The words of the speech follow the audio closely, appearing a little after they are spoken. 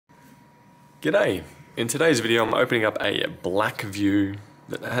G'day! In today's video I'm opening up a Blackview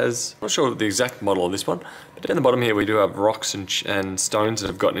that has, I'm not sure the exact model of this one, but down the bottom here we do have rocks and stones that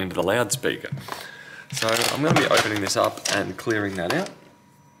have gotten into the loudspeaker. So I'm going to be opening this up and clearing that out.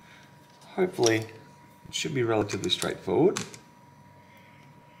 Hopefully it should be relatively straightforward.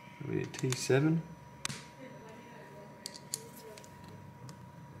 It'll be a T7.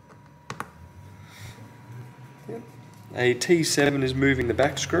 Yep. A T7 is moving the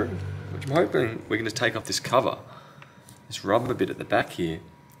back screw, which I'm hoping we can just take off this cover, this rubber bit at the back here,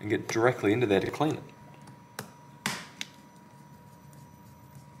 and get directly into there to clean it.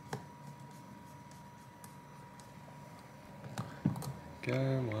 Go,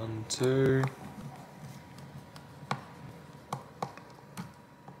 1, 2.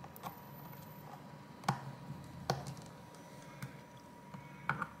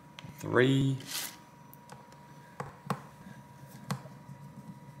 Three.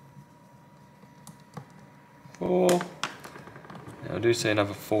 4. Now I do see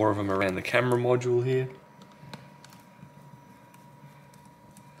another 4 of them around the camera module here.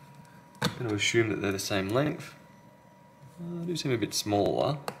 I'm going to assume that they're the same length. They do seem a bit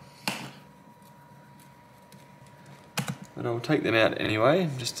smaller. But I'll take them out anyway,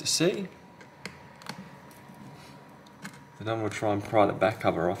 just to see. And then we'll try and pry the back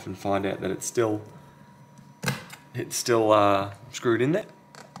cover off and find out that it's still screwed in there.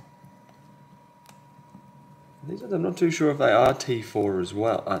 These ones I'm not too sure if they are T4 as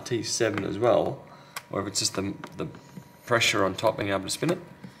well, T7 as well, or if it's just the pressure on top being able to spin it.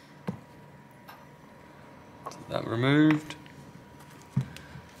 So that removed.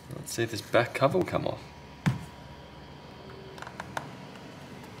 Let's see if this back cover will come off.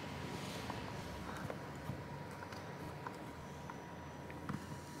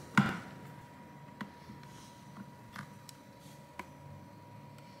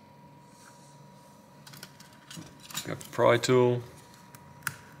 Got the pry tool.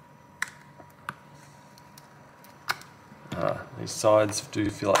 These sides do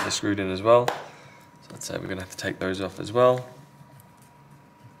feel like they're screwed in as well. So let's say we're going to have to take those off as well.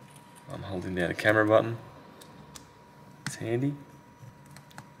 I'm holding down a camera button. It's handy.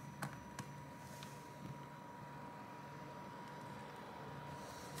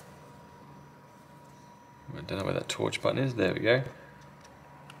 I don't know where that torch button is. There we go.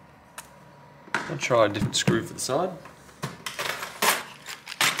 I'll try a different screw for the side.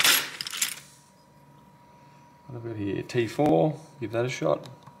 What have we got here? T4, give that a shot.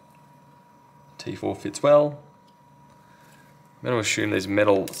 T4 fits well. I'm going to assume these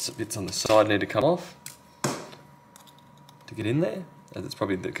metal bits on the side need to come off to get in there, as it's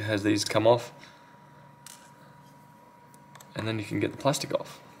probably that has these come off. And then you can get the plastic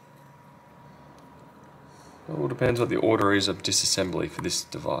off. It all depends what the order is of disassembly for this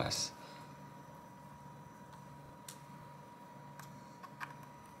device.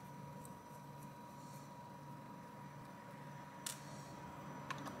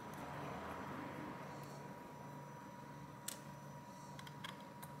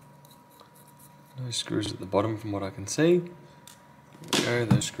 No screws at the bottom from what I can see. There we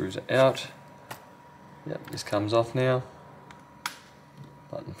go, those screws are out. Yep, this comes off now.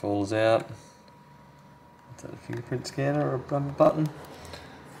 Button falls out. Is that a fingerprint scanner or a rubber button?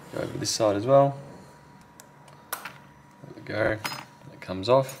 Go over this side as well. There we go, that comes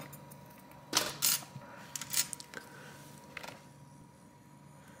off.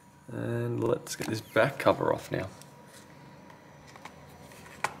 And let's get this back cover off now.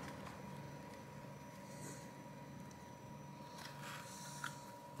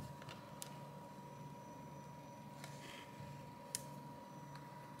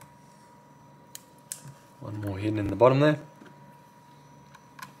 One more hidden in the bottom there.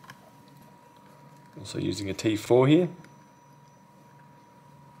 Also using a T4 here.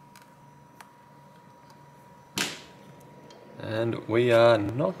 And we are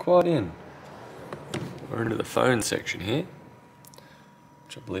not quite in. We're into the phone section here,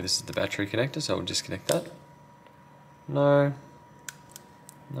 which I believe this is the battery connector, so we'll disconnect that. No.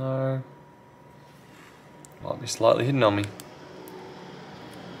 No. Might be slightly hidden on me.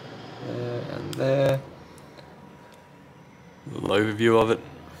 There and there. A little overview of it.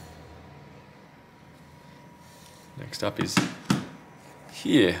 Next up is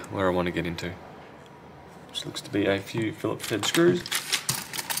here, where I want to get into, which looks to be a few Phillips head screws.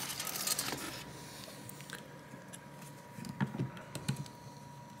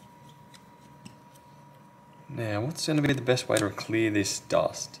 Now, what's going to be the best way to clear this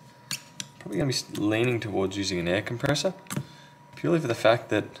dust? Probably going to be leaning towards using an air compressor, purely for the fact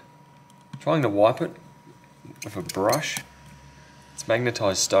that trying to wipe it with a brush, It's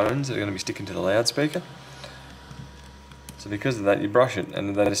magnetized stones that are going to be sticking to the loudspeaker. So because of that, you brush it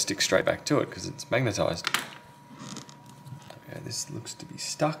and they just stick straight back to it because it's magnetized. Okay, this looks to be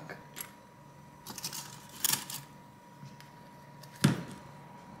stuck. There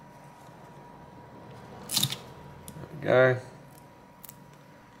we go.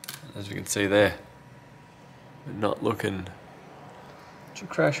 As we can see there, we're not looking too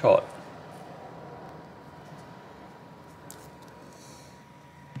crash hot.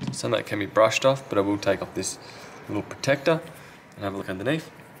 Some of that can be brushed off, but I will take off this little protector and have a look underneath.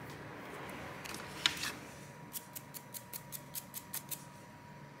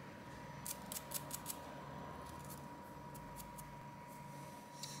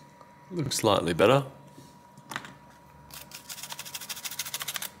 Looks slightly better.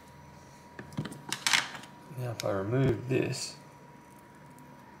 Now if I remove this,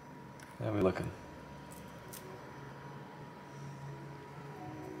 how are we looking?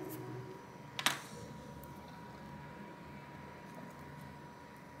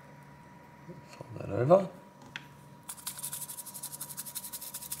 Fold that over.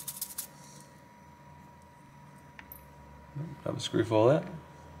 Have a screw fall out.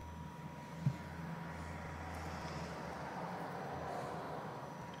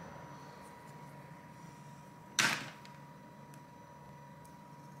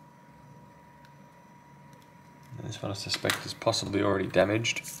 This one I suspect is possibly already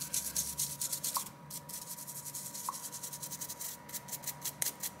damaged.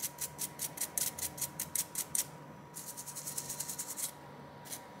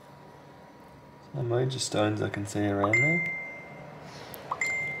 Some major stones I can see around there.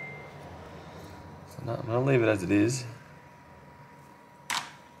 So no, I'm going to leave it as it is.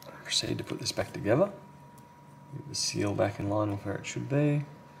 Proceed to put this back together. Get the seal back in line with where it should be.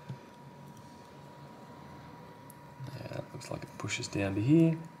 Looks like it pushes down to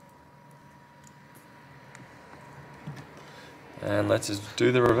here. And let's just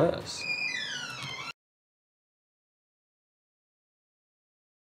do the reverse.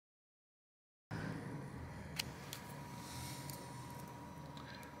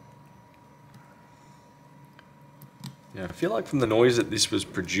 Yeah, I feel like from the noise that this was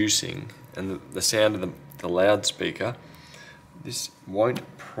producing and the sound of the loudspeaker, this won't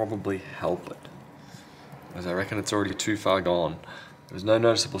probably help it. As I reckon it's already too far gone. There's no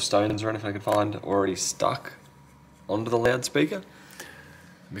noticeable stones or anything I could find already stuck onto the loudspeaker.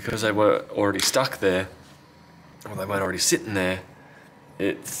 Because they were already stuck there, or they weren't already sitting there,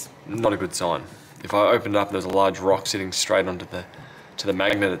 it's not a good sign. If I opened it up and there's a large rock sitting straight onto the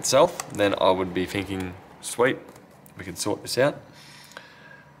magnet itself, then I would be thinking, sweet, we can sort this out.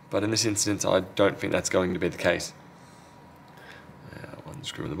 But in this instance, I don't think that's going to be the case. One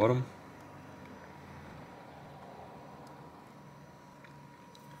screw at the bottom.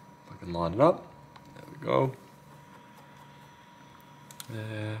 And line it up. There we go.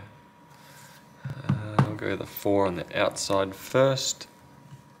 There. I'll go the 4 on the outside first.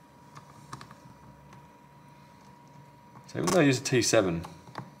 So even though I use a T7,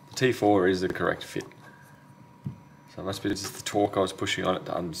 the T4 is the correct fit. So it must be just the torque I was pushing on it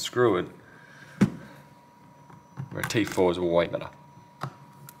to unscrew it, where a T4 is way better.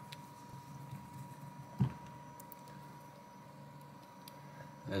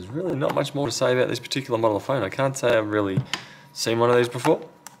 There's really not much more to say about this particular model of phone. I can't say I've really seen one of these before.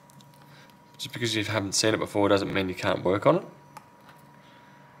 Just because you haven't seen it before doesn't mean you can't work on it.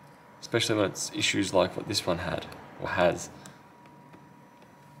 Especially when it's issues like what this one had, or has.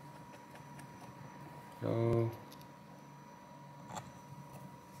 Go.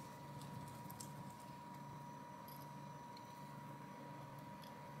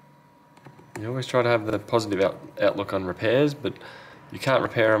 You always try to have the positive outlook on repairs, but you can't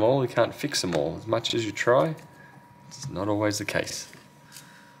repair them all, you can't fix them all. As much as you try, it's not always the case.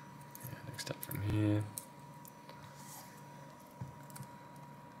 Yeah, next up from here.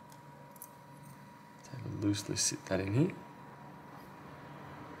 So loosely sit that in here.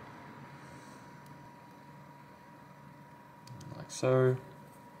 Like so.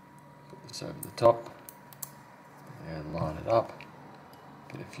 Put this over the top. And line it up.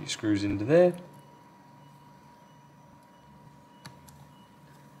 Get a few screws into there.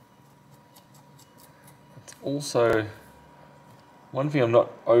 Also, one thing I'm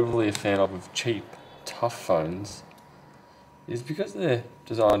not overly a fan of with cheap, tough phones is because they're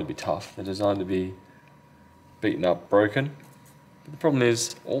designed to be tough, they're designed to be beaten up, broken. But the problem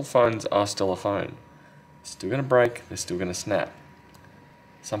is, all phones are still a phone. They're still going to break, they're still going to snap.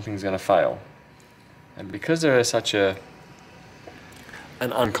 Something's going to fail. And because they're such an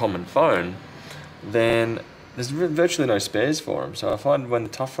uncommon phone, then there's virtually no spares for them. So I find when the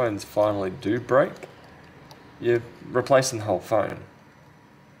tough phones finally do break, you're replacing the whole phone.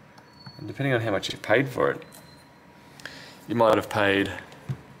 And depending on how much you've paid for it, you might have paid,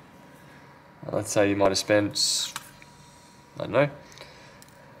 let's say you might have spent, I don't know,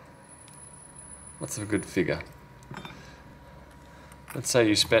 what's a good figure? Let's say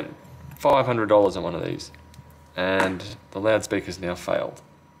you spent $500 on one of these and the loudspeaker's now failed.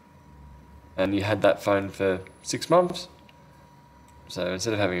 And you had that phone for 6 months. So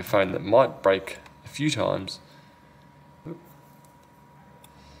instead of having a phone that might break a few times,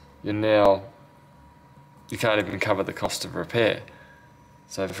 you can't even cover the cost of repair.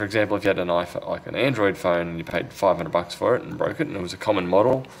 So for example, if you had an iPhone, like an Android phone, and you paid $500 for it and broke it, and it was a common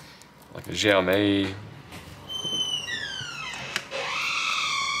model, like a Xiaomi,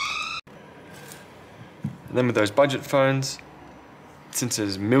 and then with those budget phones, since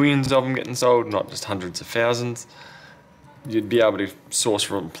there's millions of them getting sold, not just hundreds of thousands, you'd be able to source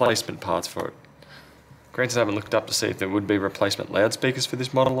replacement parts for it. Granted, I haven't looked up to see if there would be replacement loudspeakers for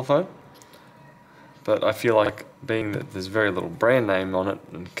this model of phone, but I feel like, being that there's very little brand name on it,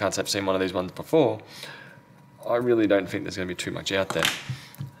 and can't say I've seen one of these ones before, I really don't think there's going to be too much out there.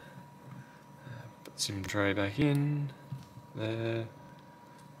 Put SIM tray back in, there,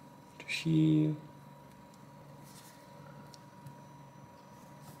 to here.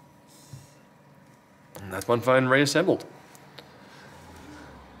 And that's one phone reassembled.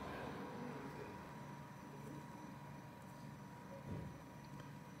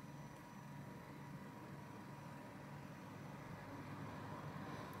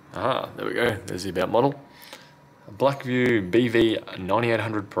 Ah, there we go. There's the about model. A Blackview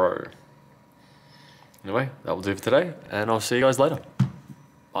BV9800 Pro. Anyway, that will do for today, and I'll see you guys later.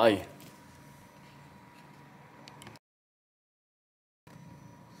 Bye.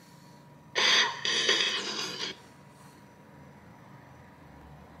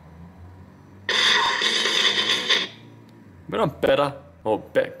 We're not better or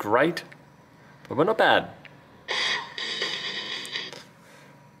great, but we're not bad.